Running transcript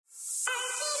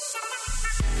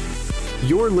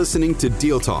You're listening to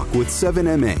Deal Talk with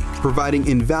 7MA, providing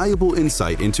invaluable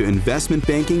insight into investment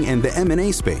banking and the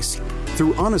M&A space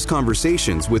through honest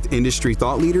conversations with industry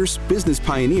thought leaders, business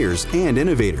pioneers, and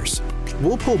innovators.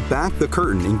 We'll pull back the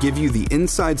curtain and give you the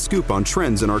inside scoop on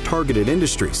trends in our targeted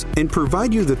industries and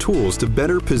provide you the tools to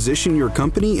better position your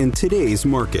company in today's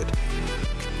market.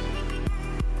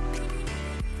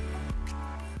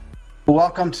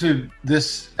 Welcome to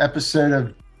this episode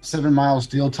of 7 Miles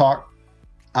Deal Talk.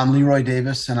 I'm Leroy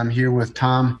Davis, and I'm here with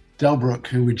Tom Delbrook,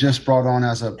 who we just brought on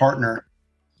as a partner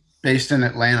based in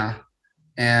Atlanta.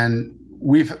 And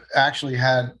we've actually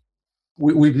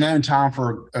we've known Tom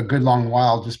for a good long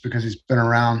while just because he's been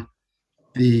around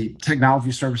the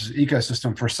technology services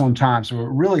ecosystem for some time. So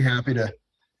we're really happy to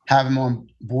have him on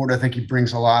board. I think he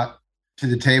brings a lot to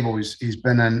the table. He's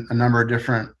been in a number of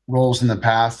different roles in the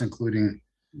past, including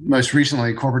most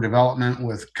recently corporate development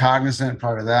with Cognizant.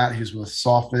 Prior to that, he's with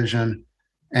SoftVision.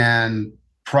 And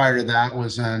prior to that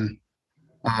was in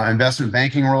investment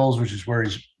banking roles, which is where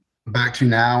he's back to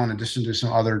now, in addition to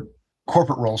some other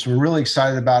corporate roles. So we're really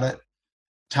excited about it.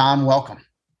 Tom, welcome.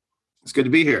 It's good to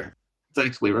be here.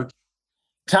 Thanks, Leroy.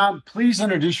 Tom, please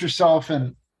introduce yourself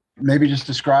and maybe just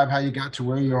describe how you got to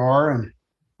where you are, and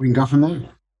we can go from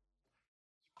there.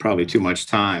 Probably too much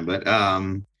time, but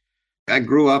I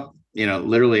grew up,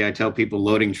 literally I tell people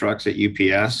loading trucks at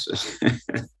UPS.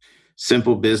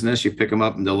 Simple business. You pick them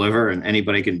up and deliver, and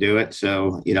anybody can do it.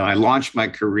 So, I launched my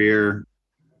career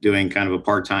doing kind of a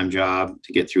part-time job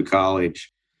to get through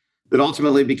college that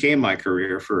ultimately became my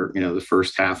career for, the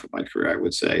first half of my career, I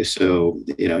would say. So,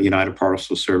 United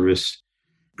Parcel Service,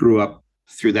 grew up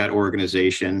through that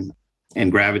organization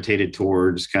and gravitated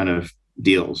towards kind of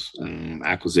deals and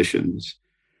acquisitions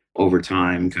over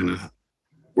time, kind of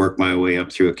worked my way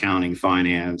up through accounting,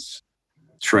 finance,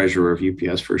 treasurer of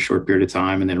UPS for a short period of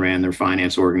time, and then ran their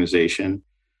finance organization.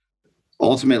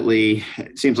 Ultimately,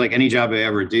 it seems like any job I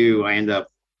ever do, I end up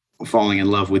falling in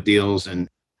love with deals and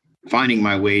finding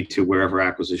my way to wherever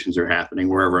acquisitions are happening,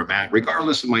 wherever I'm at,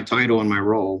 regardless of my title and my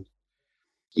role.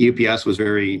 UPS was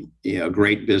very,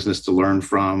 great business to learn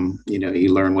from.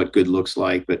 You learn what good looks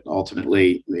like, but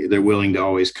ultimately they're willing to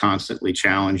always constantly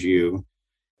challenge you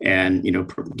and,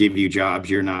 give you jobs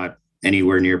you're not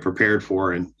anywhere near prepared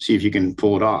for and see if you can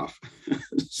pull it off.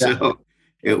 So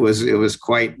it was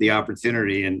quite the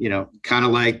opportunity, and, kind of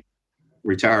like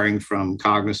retiring from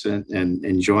Cognizant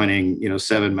and joining,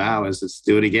 7MA is let's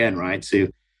do it again. Right. So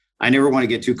I never want to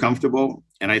get too comfortable.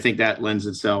 And I think that lends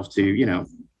itself to,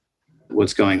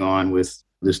 what's going on with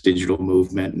this digital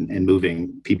movement and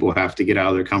moving. People have to get out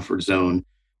of their comfort zone,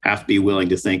 have to be willing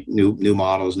to think new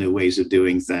models, new ways of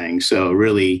doing things. So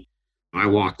really, I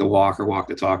walk the walk or walk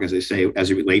the talk, as they say,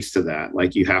 as it relates to that.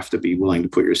 Like, you have to be willing to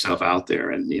put yourself out there.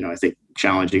 And, I think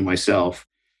challenging myself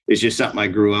is just something I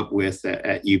grew up with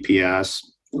at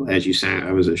UPS. As you say,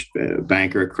 I was a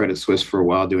banker at Credit Suisse for a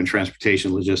while, doing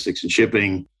transportation, logistics, and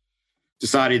shipping.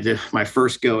 My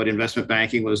first go at investment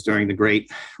banking was during the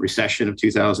Great Recession of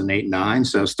 2008 and 9.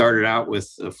 So started out with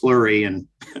a flurry and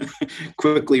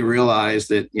quickly realized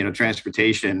that,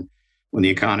 transportation, when the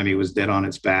economy was dead on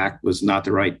its back, was not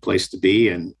the right place to be,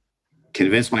 and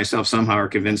convinced myself somehow, or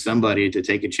convinced somebody to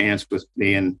take a chance with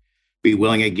me and be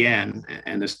willing again.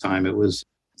 And this time it was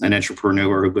an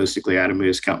entrepreneur who basically had to move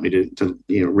his company to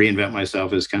reinvent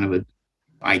myself as kind of an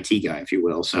IT guy, if you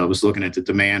will. So I was looking at the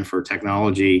demand for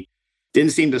technology.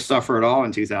 Didn't seem to suffer at all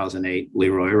in 2008,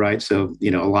 Leroy, right? So, a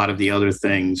lot of the other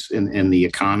things in the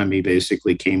economy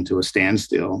basically came to a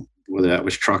standstill, whether that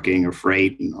was trucking or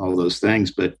freight and all those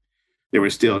things. But there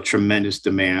was still a tremendous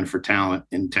demand for talent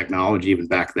in technology even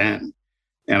back then.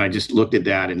 And I just looked at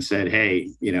that and said, hey,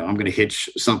 I'm going to hitch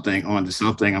something onto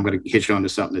something. I'm going to hitch onto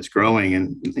something that's growing.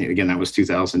 And again, that was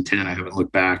 2010. I haven't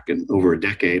looked back in over a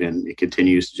decade, and it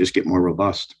continues to just get more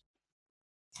robust.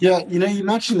 Yeah, you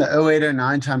mentioned the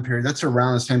 2008-2009 time period. That's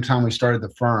around the same time we started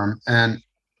the firm. And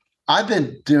I've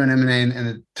been doing M&A in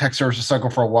the tech services cycle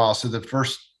for a while. So the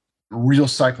first real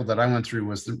cycle that I went through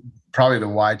was probably the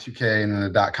Y2K and then the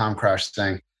dot-com crash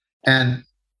thing. And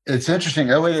it's interesting,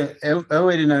 08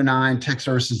 and 09, tech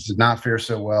services did not fare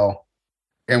so well,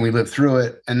 and we lived through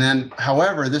it. And then,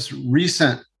 however, this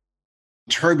recent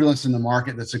turbulence in the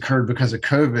market that's occurred because of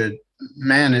COVID,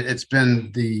 man, it's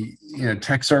been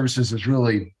tech services has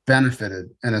really benefited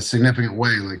in a significant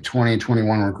way. Like 20 and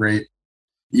 21 were great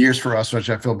years for us, which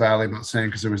I feel badly about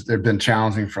saying because they've been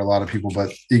challenging for a lot of people,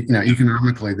 but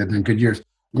economically they've been good years.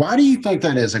 Why do you think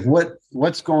that is? Like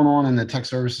what's going on in the tech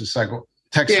services cycle,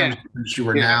 services industry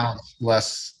where now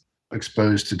less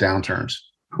exposed to downturns?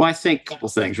 Well, I think a couple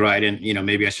things, right? And,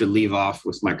 maybe I should leave off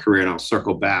with my career and I'll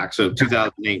circle back. So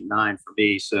 2008-9 for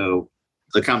me. So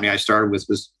the company I started with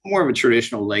was more of a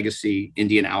traditional legacy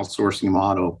Indian outsourcing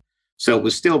model. So it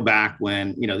was still back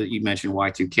when, that you mentioned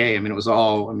Y2K. I mean, it was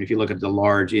all, if you look at the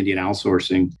large Indian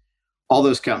outsourcing, all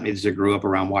those companies that grew up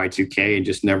around Y2K and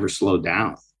just never slowed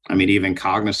down. I mean, even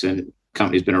Cognizant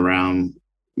company's been around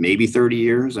maybe 30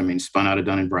 years. I mean, spun out of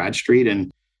Dun & Bradstreet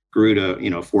and grew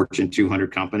to, a Fortune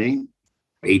 200 company,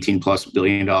 18 plus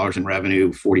billion dollars in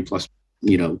revenue, 40 plus,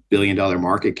 billion dollar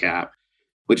market cap,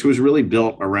 which was really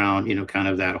built around, kind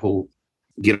of that whole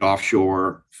get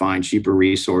offshore, find cheaper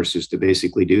resources to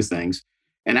basically do things.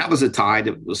 And that was a tide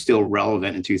that was still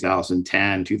relevant in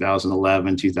 2010,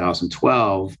 2011,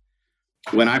 2012.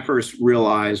 When I first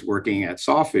realized working at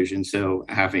Softvision, so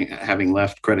having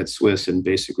left Credit Suisse and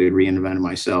basically reinvented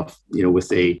myself,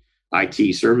 with a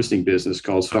IT servicing business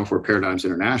called Software Paradigms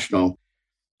International,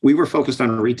 we were focused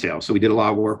on retail. So we did a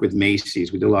lot of work with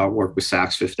Macy's. We did a lot of work with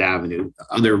Saks Fifth Avenue,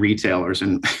 other retailers.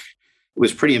 And it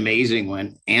was pretty amazing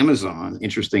when Amazon,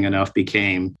 interesting enough,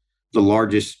 became the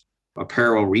largest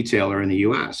apparel retailer in the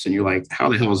US. And you're like, how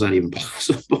the hell is that even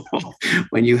possible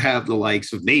when you have the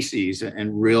likes of Macy's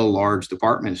and real large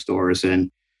department stores? And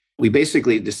we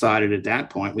basically decided at that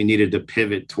point we needed to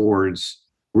pivot towards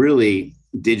really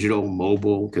digital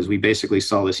mobile, because we basically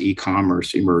saw this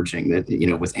e-commerce emerging that,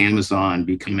 with Amazon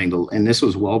becoming and this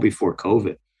was well before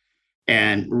COVID.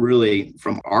 And really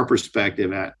from our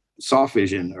perspective at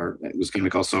Softvision, or it was going to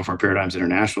be called Software Paradigms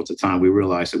International at the time, we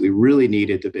realized that we really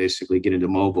needed to basically get into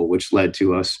mobile, which led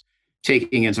to us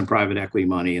taking in some private equity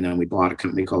money. And then we bought a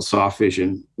company called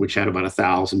Softvision, which had about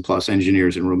 1,000 plus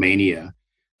engineers in Romania.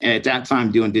 And at that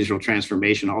time, doing digital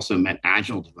transformation also meant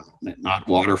agile development, not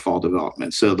waterfall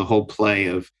development. So the whole play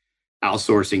of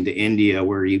outsourcing to India,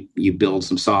 where you build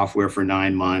some software for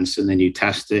 9 months and then you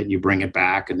test it and you bring it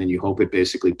back and then you hope it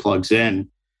basically plugs in.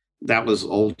 That was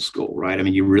old school, right? I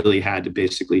mean, you really had to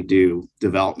basically do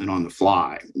development on the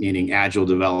fly, meaning agile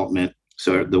development.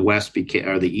 So the West became,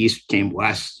 or the East became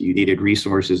West. You needed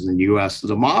resources in the US. So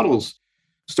the models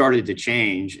started to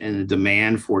change, and the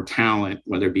demand for talent,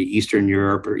 whether it be Eastern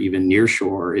Europe or even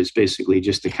nearshore, is basically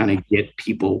just to kind of get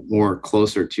people more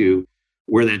closer to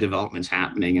where that development's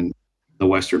happening in the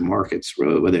Western markets,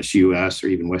 whether it's US or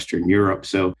even Western Europe.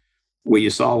 So what you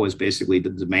saw was basically the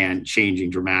demand changing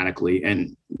dramatically,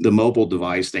 and the mobile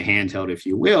device, the handheld, if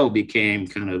you will, became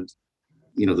kind of,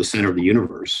 the center of the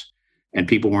universe. And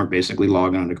people weren't basically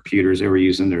logging on to computers. They were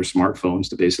using their smartphones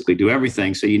to basically do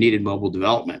everything. So you needed mobile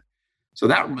development. So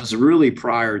that was really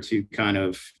prior to kind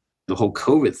of the whole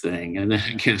COVID thing. And then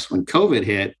I guess when COVID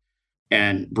hit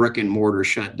and brick and mortar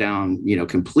shut down,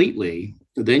 completely,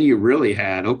 then you really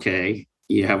had, okay,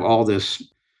 you have all this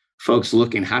folks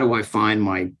looking, how do I find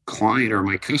my client or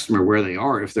my customer where they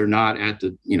are? If they're not at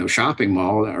the, shopping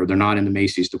mall, or they're not in the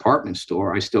Macy's department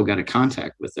store, I still got to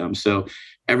contact with them. So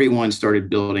everyone started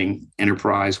building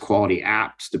enterprise quality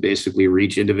apps to basically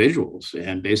reach individuals,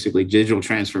 and basically digital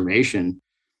transformation,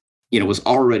 was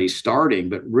already starting,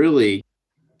 but really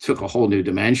took a whole new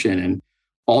dimension. And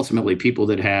ultimately people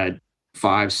that had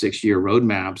 5-6 year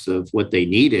roadmaps of what they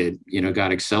needed,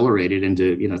 got accelerated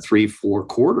into, 3-4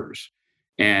 quarters.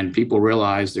 And people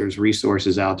realize there's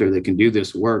resources out there that can do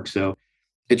this work. So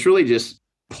it's really just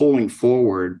pulling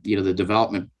forward, the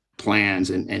development plans,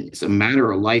 and it's a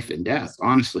matter of life and death,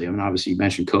 honestly. I mean, obviously you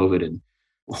mentioned COVID and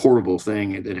a horrible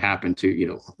thing that happened to, I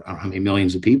don't know how many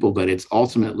millions of people, but it's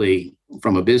ultimately,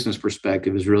 from a business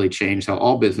perspective, has really changed how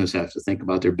all business has to think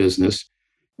about their business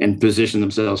and position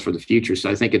themselves for the future. So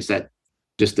I think it's that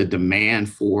just the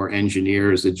demand for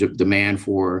engineers, the demand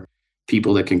for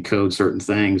people that can code certain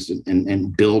things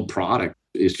and build product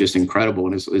is just incredible.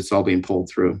 And it's all being pulled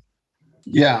through.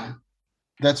 Yeah,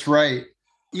 that's right.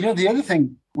 The other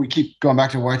thing, we keep going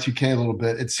back to Y2K a little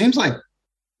bit. It seems like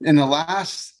in the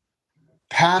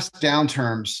past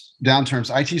downturns,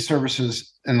 IT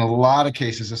services, in a lot of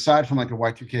cases, aside from like a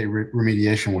Y2K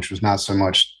remediation, which was not so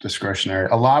much discretionary,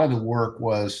 a lot of the work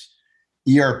was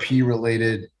ERP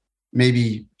related,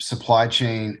 maybe supply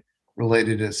chain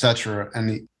related, et cetera. And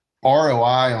the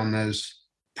ROI on those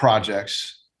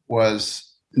projects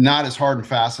was not as hard and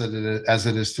fast as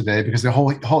it is today, because the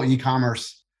whole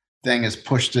e-commerce thing has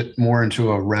pushed it more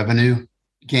into a revenue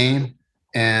game,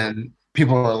 and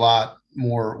people are a lot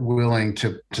more willing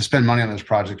to spend money on those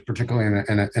projects, particularly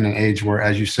in an age where,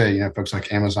 as you say, folks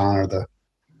like Amazon are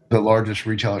the largest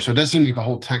retailer. So it does seem like the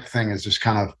whole tech thing has just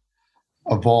kind of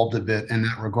evolved a bit in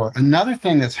that regard. Another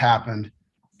thing that's happened,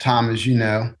 Tom, as you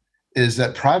know, is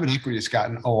that private equity has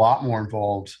gotten a lot more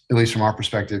involved, at least from our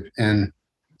perspective, in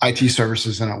IT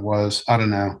services than it was,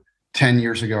 10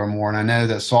 years ago or more. And I know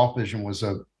that Softvision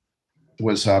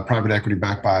was private equity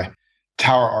backed by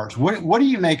Tower Arch. What do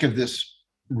you make of this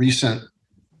recent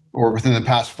or within the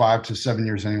past 5 to 7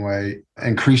 years anyway,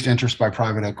 increased interest by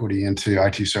private equity into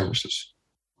IT services?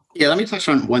 Yeah, let me touch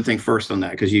on one thing first on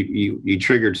that, because you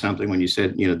triggered something when you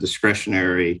said,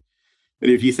 discretionary.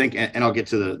 And if you think, and I'll get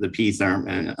to the P term,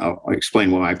 and I'll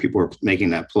explain why people are making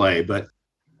that play. But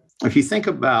if you think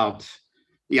about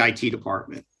the IT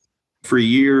department, for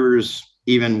years,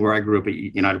 even where I grew up at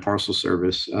United Parcel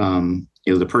Service,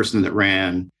 the person that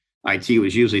ran IT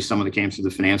was usually someone that came through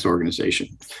the finance organization.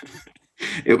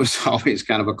 It was always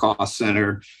kind of a cost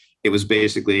center. It was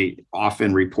basically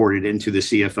often reported into the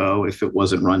CFO if it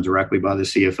wasn't run directly by the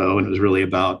CFO. And it was really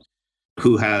about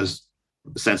who has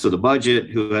a sense of the budget,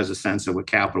 who has a sense of what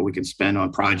capital we can spend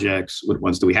on projects, what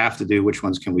ones do we have to do, which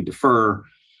ones can we defer,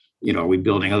 are we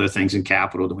building other things in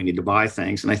capital, do we need to buy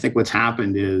things? And I think what's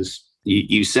happened is,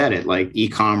 you said it, like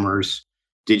e-commerce,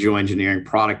 digital engineering,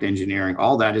 product engineering,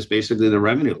 all that is basically the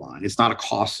revenue line. It's not a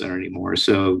cost center anymore.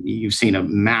 So you've seen a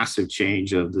massive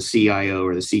change of the CIO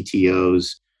or the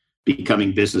CTOs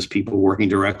becoming business people working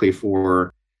directly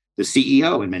for the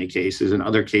CEO in many cases, in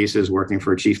other cases working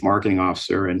for a chief marketing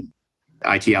officer. And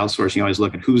IT outsourcing, you always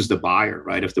look at who's the buyer,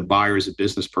 right? If the buyer is a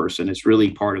business person, it's really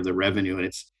part of the revenue, and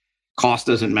it's cost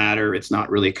doesn't matter. It's not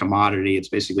really a commodity. It's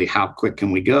basically how quick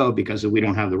can we go, because if we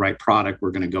don't have the right product,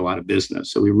 we're going to go out of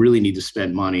business. So we really need to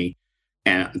spend money.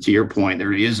 And to your point,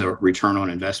 there is a return on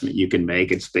investment you can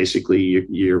make. It's basically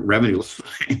your revenue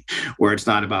line, where it's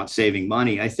not about saving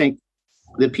money. I think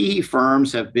the PE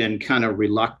firms have been kind of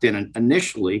reluctant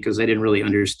initially because they didn't really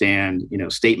understand,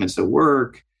 statements of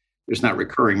work. There's not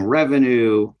recurring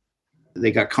revenue.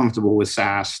 They got comfortable with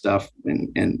SaaS stuff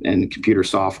and computer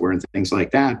software and things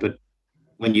like that. But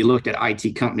when you looked at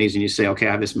IT companies and you say, okay,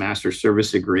 I have this master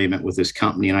service agreement with this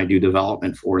company and I do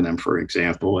development for them, for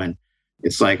example, and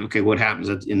it's like, okay, what happens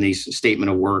in these statement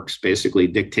of works basically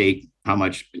dictate how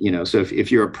much, so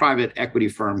if you're a private equity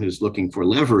firm who's looking for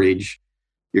leverage,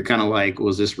 you're kind of like,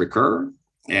 will this recur?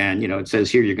 And, it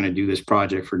says here, you're going to do this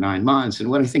project for 9 months. And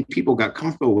what I think people got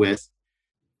comfortable with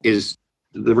is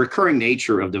the recurring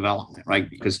nature of development, right?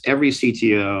 Because every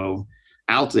CTO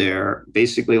out there,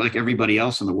 basically like everybody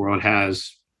else in the world,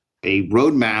 has a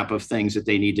roadmap of things that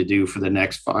they need to do for the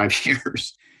next 5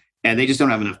 years. And they just don't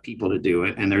have enough people to do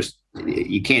it. And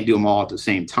you can't do them all at the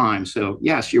same time. So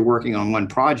yes, you're working on one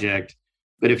project,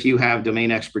 but if you have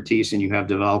domain expertise and you have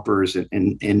developers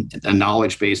and a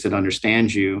knowledge base that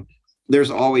understands you,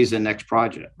 there's always the next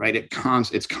project, right?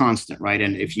 It's constant, right?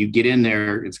 And if you get in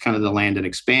there, it's kind of the land and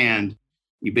expand.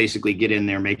 You basically get in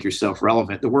there, make yourself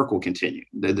relevant, the work will continue.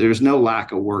 There's no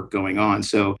lack of work going on.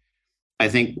 So I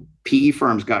think PE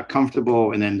firms got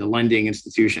comfortable, and then the lending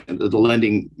institution, the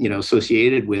lending,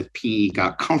 associated with PE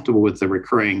got comfortable with the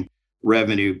recurring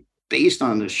revenue based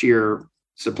on the sheer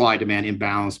supply demand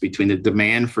imbalance between the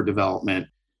demand for development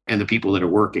and the people that are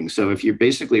working. So if you're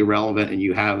basically relevant and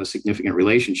you have a significant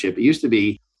relationship, it used to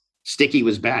be sticky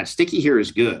was bad. Sticky here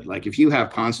is good. Like if you have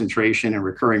concentration and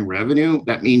recurring revenue,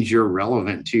 that means you're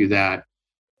relevant to that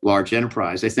large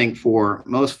enterprise. I think for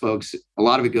most folks, a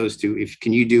lot of it goes to,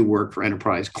 can you do work for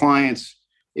enterprise clients?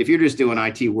 If you're just doing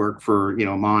IT work for,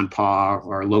 mom and pop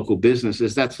or local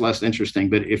businesses, that's less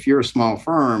interesting. But if you're a small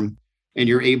firm and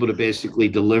you're able to basically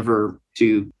deliver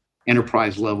to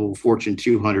enterprise level, Fortune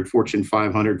 200, Fortune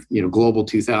 500, Global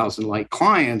 2000 like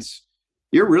clients,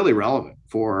 you're really relevant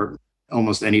for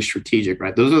almost any strategic,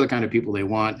 right? Those are the kind of people they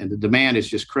want. And the demand is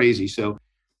just crazy. So,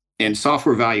 and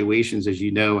software valuations, as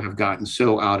you know, have gotten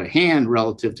so out of hand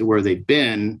relative to where they've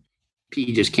been.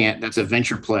 PE just can't, that's a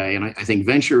venture play. And I think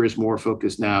venture is more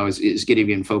focused now, is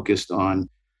getting focused on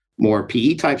more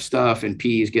PE type stuff. And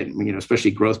PE is getting,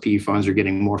 especially growth PE funds are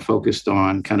getting more focused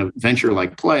on kind of venture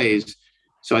like plays.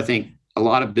 So I think a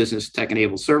lot of business tech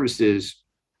enabled services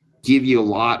give you a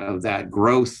lot of that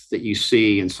growth that you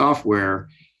see in software,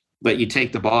 but you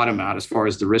take the bottom out as far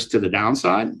as the risk to the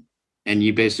downside, and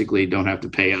you basically don't have to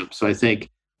pay up. So I think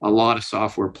a lot of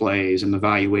software plays and the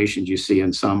valuations you see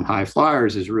in some high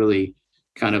flyers is really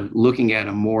kind of looking at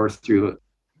them more through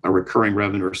a recurring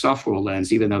revenue or software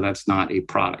lens, even though that's not a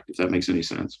product, if that makes any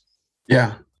sense.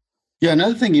 Yeah. Yeah.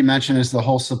 Another thing you mentioned is the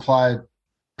whole supply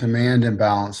demand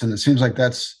imbalance. And it seems like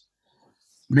that's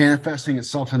manifesting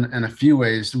itself in a few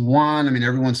ways. One,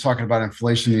 everyone's talking about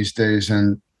inflation these days,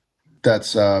 and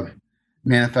that's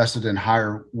manifested in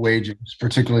higher wages,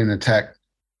 particularly in the tech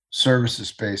services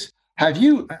space. Have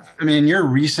you, in your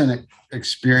recent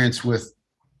experience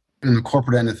in the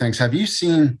corporate end of things, have you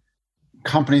seen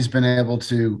companies been able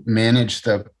to manage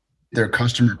their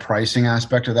customer pricing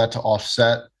aspect of that to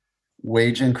offset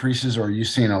wage increases, or are you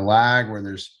seeing a lag where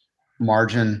there's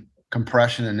margin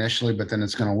compression initially, but then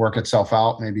it's going to work itself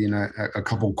out maybe in a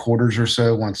couple quarters or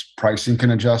so once pricing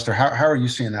can adjust? Or how are you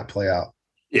seeing that play out?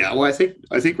 Yeah, well, I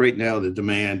think right now the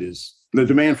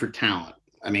demand for talent.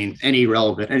 I mean, any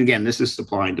relevant, and again, this is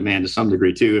supply and demand to some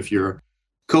degree too. If you're a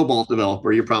Cobalt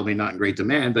developer, you're probably not in great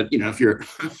demand, but if you're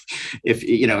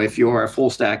a full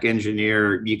stack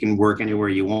engineer, you can work anywhere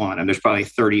you want, and there's probably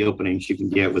 30 openings you can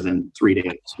get within 3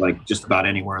 days, like just about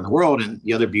anywhere in the world. And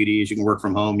the other beauty is you can work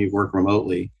from home, you work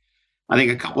remotely. I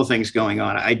think a couple of things going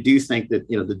on. I do think that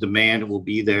the demand will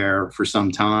be there for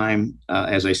some time.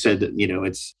 As I said, that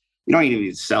it's, you don't need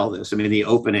to sell this. I mean, the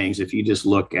openings, if you just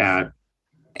look at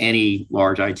any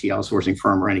large IT outsourcing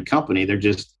firm or any company, they're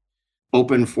just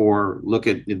open for, look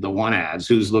at the one ads,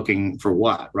 who's looking for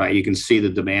what, right? You can see the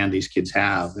demand these kids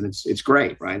have, and it's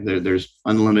great, right? There's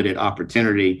unlimited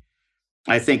opportunity.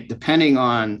 I think depending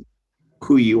on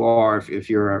who you are, if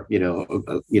you're a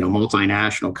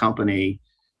multinational company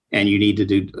and you need to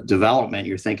do development,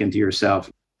 you're thinking to yourself,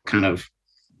 kind of,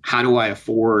 how do I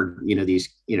afford, these,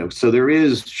 so there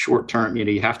is short term,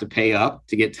 you have to pay up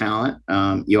to get talent.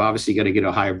 You obviously got to get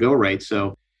a higher bill rate.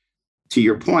 So to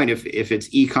your point, if it's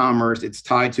e-commerce, it's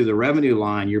tied to the revenue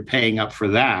line, you're paying up for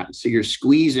that. So you're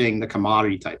squeezing the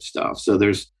commodity type stuff. So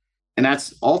and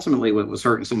that's ultimately what was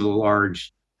hurting some of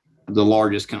the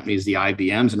largest companies, the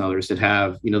IBMs and others that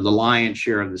have, the lion's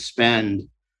share of the spend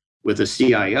with a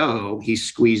CIO. He's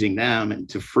squeezing them and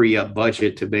to free up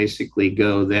budget to basically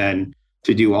go then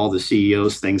to do all the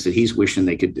CEO's things that he's wishing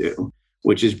they could do,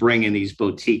 which is bringing these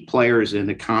boutique players in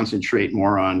to concentrate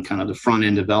more on kind of the front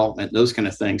end development, those kind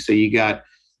of things. So you got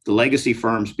the legacy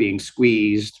firms being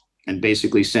squeezed and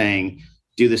basically saying,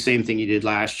 do the same thing you did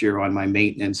last year on my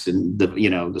maintenance and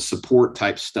the support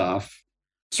type stuff.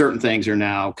 Certain things are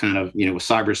now kind of, with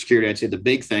cybersecurity, I'd say the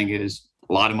big thing is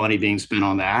a lot of money being spent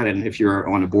on that. And if you're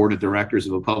on a board of directors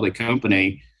of a public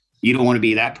company, you don't want to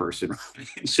be that person.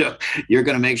 So you're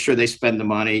going to make sure they spend the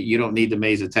money. You don't need the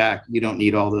maze attack. You don't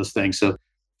need all those things. So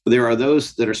there are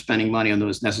those that are spending money on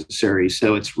those necessary.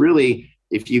 So it's really,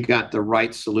 if you got the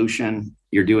right solution,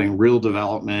 you're doing real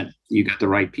development, you got the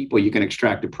right people, you can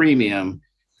extract a premium,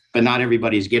 but not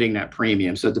everybody's getting that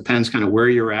premium. So it depends kind of where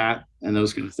you're at and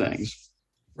those kind of things.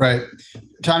 Right.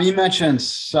 Tom, you mentioned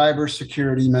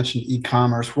cybersecurity, you mentioned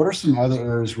e-commerce. What are some other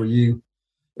areas where you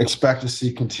expect to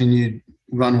see continued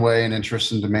runway and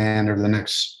interest and demand over the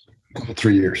next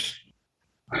 3 years?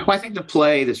 Well, I think the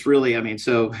play that's really,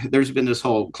 so there's been this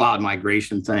whole cloud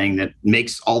migration thing that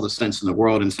makes all the sense in the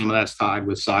world, and some of that's tied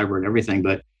with cyber and everything.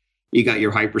 But you got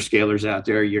your hyperscalers out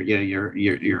there, your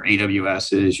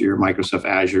AWSs, your Microsoft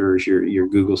Azures, your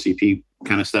Google CP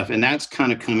kind of stuff, and that's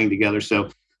kind of coming together. So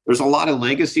there's a lot of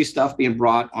legacy stuff being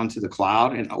brought onto the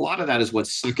cloud, and a lot of that is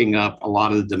what's sucking up a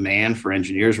lot of the demand for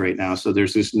engineers right now. So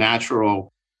there's this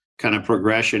natural kind of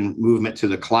progression movement to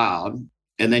the cloud.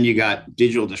 And then you got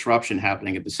digital disruption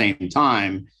happening at the same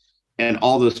time. And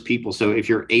all those people. So if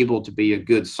you're able to be a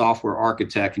good software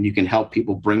architect and you can help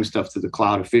people bring stuff to the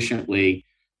cloud efficiently,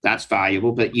 that's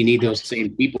valuable. But you need those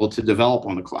same people to develop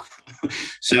on the cloud.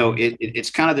 So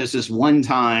it's kind of this one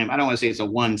time. I don't want to say it's a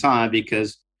one time,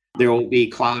 because there will be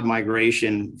cloud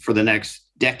migration for the next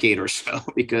decade or so,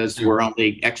 because we're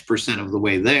only X% of the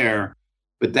way there.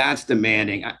 But that's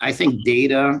demanding. I think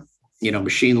data,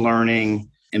 machine learning,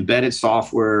 embedded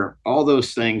software, all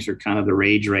those things are kind of the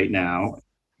rage right now.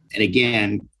 And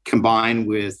again, combined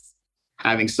with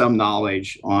having some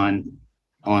knowledge on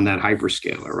that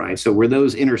hyperscaler, right? So where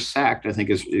those intersect, I think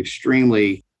is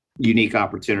extremely unique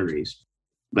opportunities.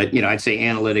 But, I'd say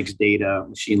analytics, data,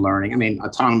 machine learning.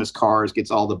 Autonomous cars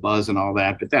gets all the buzz and all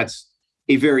that, but that's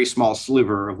a very small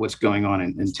sliver of what's going on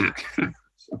in tech.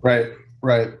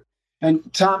 Right.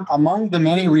 And Tom, among the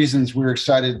many reasons we're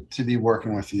excited to be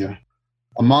working with you,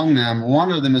 among them,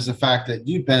 one of them is the fact that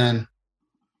you've been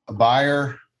a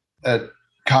buyer at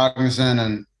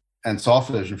Cognizant and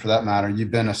Softvision, for that matter.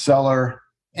 You've been a seller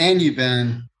and you've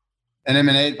been an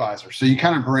M&A advisor. So you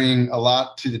kind of bring a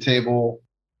lot to the table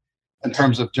in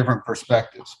terms of different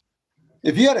perspectives.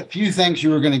 If you had a few things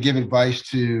you were going to give advice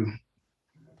to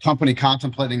company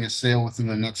contemplating a sale within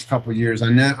the next couple of years, I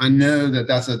know that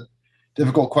that's a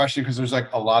difficult question because there's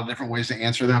like a lot of different ways to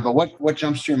answer that. But what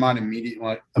jumps to your mind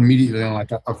immediately on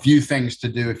like a few things to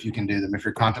do if you can do them, if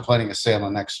you're contemplating a sale in the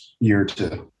next year or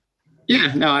two?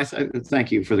 Yeah, no, I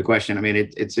thank you for the question.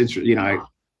 It's interesting.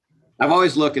 I've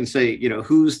always looked and say,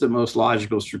 who's the most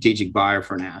logical strategic buyer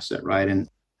for an asset, right?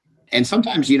 And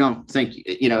sometimes you don't think,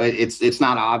 it's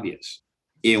not obvious.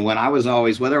 When I was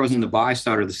always, whether I was in the buy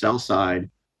side or the sell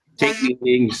side, take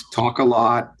meetings, talk a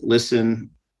lot, listen.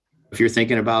 If you're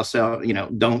thinking about sell,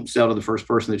 don't sell to the first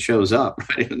person that shows up,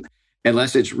 right?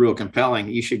 unless it's real compelling,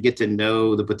 you should get to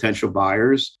know the potential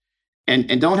buyers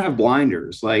and don't have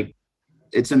blinders. Like,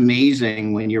 it's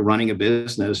amazing when you're running a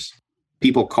business,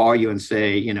 people call you and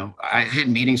say, I had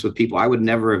meetings with people I would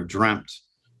never have dreamt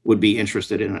would be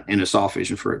interested in a Soft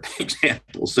Vision, for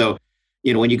example. So,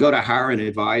 when you go to hire an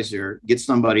advisor, get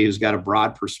somebody who's got a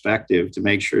broad perspective to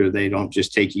make sure they don't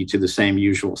just take you to the same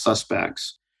usual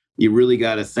suspects. You really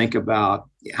got to think about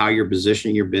how you're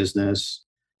positioning your business,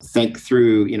 think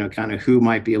through, kind of who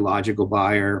might be a logical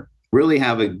buyer, really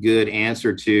have a good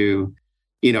answer to,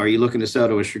 are you looking to sell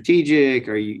to a strategic?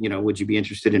 Are you, would you be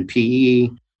interested in PE?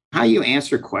 How you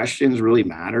answer questions really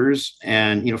matters.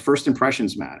 And, first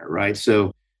impressions matter, right?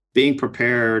 So being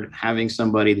prepared, having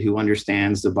somebody who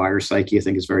understands the buyer psyche, I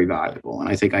think is very valuable. And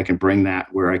I think I can bring that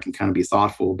where I can kind of be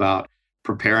thoughtful about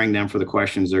preparing them for the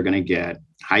questions they're going to get,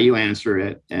 how you answer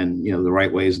it, and, the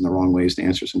right ways and the wrong ways to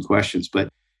answer some questions. And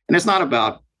it's not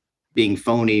about being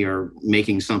phony or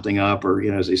making something up or,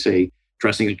 as they say,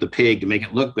 dressing up the pig to make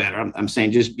it look better. I'm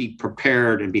saying just be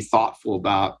prepared and be thoughtful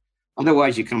about,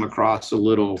 otherwise you come across a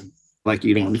little like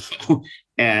you don't know.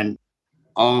 And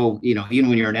even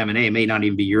when you're an M&A, it may not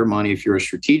even be your money if you're a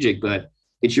strategic, but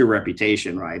it's your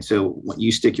reputation, right? So when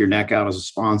you stick your neck out as a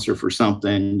sponsor for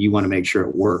something, you want to make sure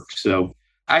it works. So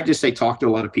I just say, talk to a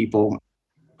lot of people,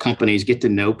 companies, get to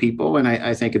know people. And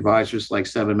I think advisors like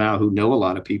 7Mile who know a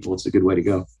lot of people, it's a good way to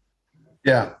go.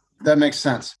 Yeah, that makes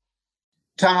sense.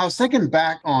 Tom, I was thinking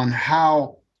back on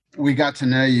how we got to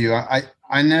know you.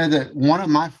 I know that one of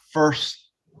my first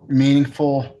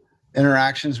meaningful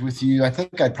interactions with you, I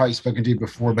think I'd probably spoken to you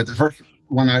before, but the first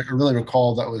one I really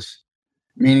recall that was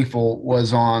meaningful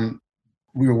was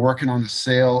we were working on the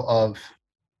sale of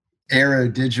Aero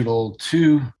Digital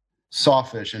to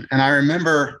Soft Vision. And I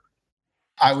remember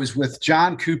I was with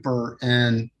John Cooper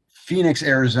in Phoenix,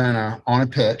 Arizona on a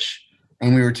pitch,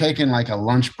 and we were taking like a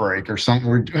lunch break or something.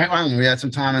 I don't know, we had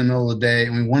some time in the middle of the day,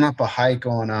 and we went up a hike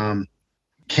on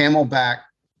Camelback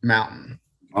Mountain.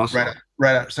 Awesome.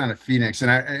 Right outside of Phoenix.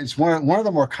 And it's one of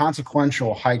the more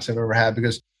consequential hikes I've ever had,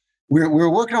 because we were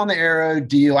working on the Aero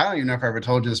deal. I don't even know if I ever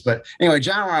told you this, but anyway,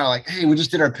 John and I were like, hey, we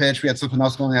just did our pitch. We had something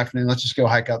else going in the afternoon. Let's just go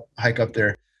hike up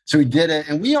there. So we did it.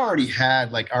 And we already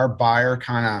had like our buyer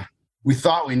we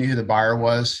thought we knew who the buyer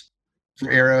was for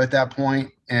Aero at that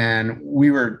point. And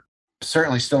we were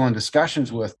certainly still in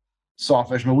discussions with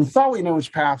Soft Vision, but we thought we knew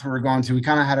which path we were going to. We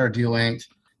kind of had our deal inked.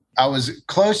 I was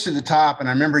close to the top, and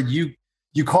I remember you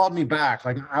called me back.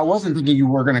 Like, I wasn't thinking you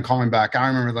were going to call me back. I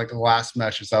remember like the last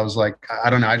message. I was like, I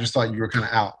don't know. I just thought you were kind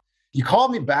of out. You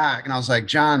called me back, and I was like,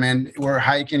 John, man, we're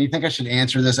hiking. You think I should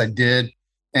answer this? I did.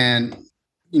 And,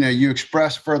 you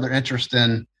expressed further interest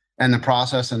in the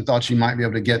process and thought you might be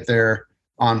able to get there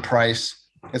on price,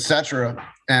 et cetera.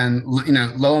 And,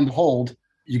 lo and behold,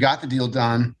 you got the deal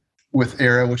done with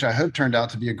Aero, which I hope turned out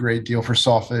to be a great deal for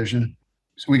Soft Vision.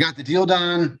 So we got the deal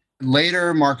done.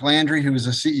 Later, Mark Landry, who was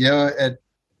the CEO at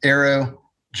Aero,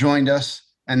 joined us,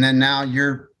 and then now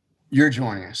you're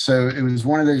joining us. So it was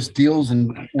one of those deals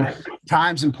and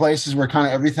times and places where kind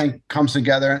of everything comes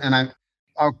together. And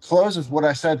I'll close with what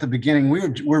I said at the beginning.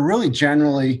 We're really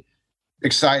generally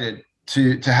excited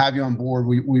to have you on board.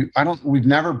 We've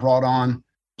never brought on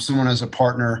someone as a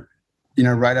partner,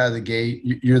 right out of the gate.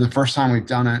 You're the first time we've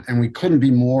done it, and we couldn't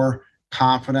be more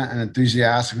confident and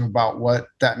enthusiastic about what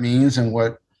that means and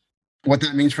what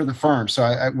that means for the firm.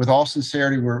 So with all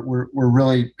sincerity, we're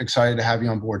really excited to have you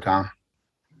on board, Tom.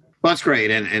 Well, that's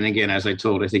great. And again, as I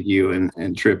told, I think you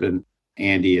and Tripp and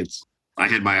Andy, I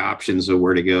had my options of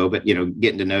where to go, but,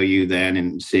 getting to know you then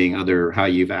and seeing how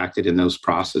you've acted in those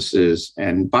processes,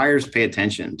 and buyers pay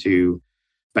attention to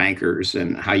bankers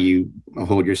and how you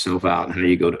hold yourself out and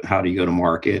how do you go to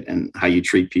market and how you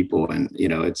treat people. And,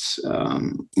 it's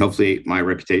hopefully my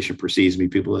reputation precedes me.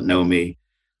 People that know me,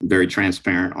 very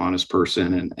transparent, honest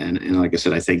person. And like I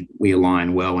said, I think we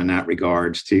align well in that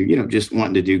regards to, just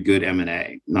wanting to do good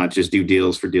M&A, not just do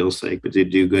deals for deal's sake, but to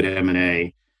do good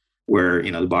M&A where,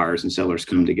 the buyers and sellers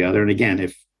come together. And again,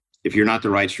 if you're not the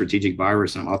right strategic buyer or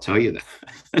something, I'll tell you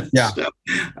that. Yeah. So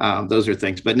those are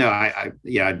things, but no, I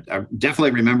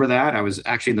definitely remember that. I was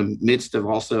actually in the midst of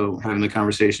also having the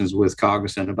conversations with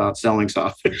Cognizant about selling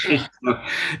Soft Vision. So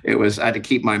I had to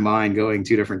keep my mind going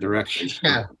two different directions.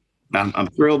 Yeah. I'm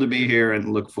thrilled to be here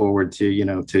and look forward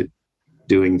to, to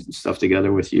doing stuff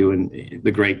together with you and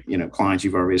the great, clients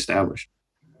you've already established.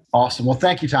 Awesome. Well,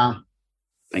 thank you, Tom.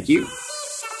 Thank you.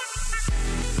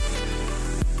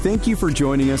 Thank you for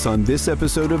joining us on this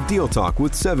episode of Deal Talk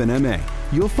with 7MA.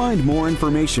 You'll find more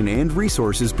information and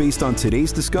resources based on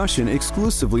today's discussion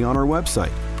exclusively on our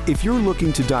website, If you're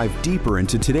looking to dive deeper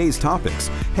into today's topics,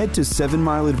 head to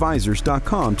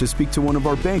 7mileadvisors.com to speak to one of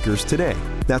our bankers today.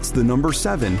 That's the number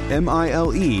 7,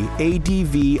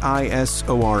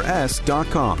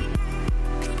 MILEADVISORS.com.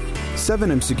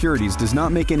 7M Securities does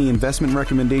not make any investment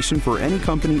recommendation for any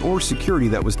company or security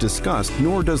that was discussed,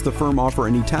 nor does the firm offer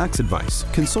any tax advice.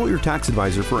 Consult your tax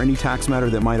advisor for any tax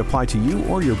matter that might apply to you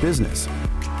or your business.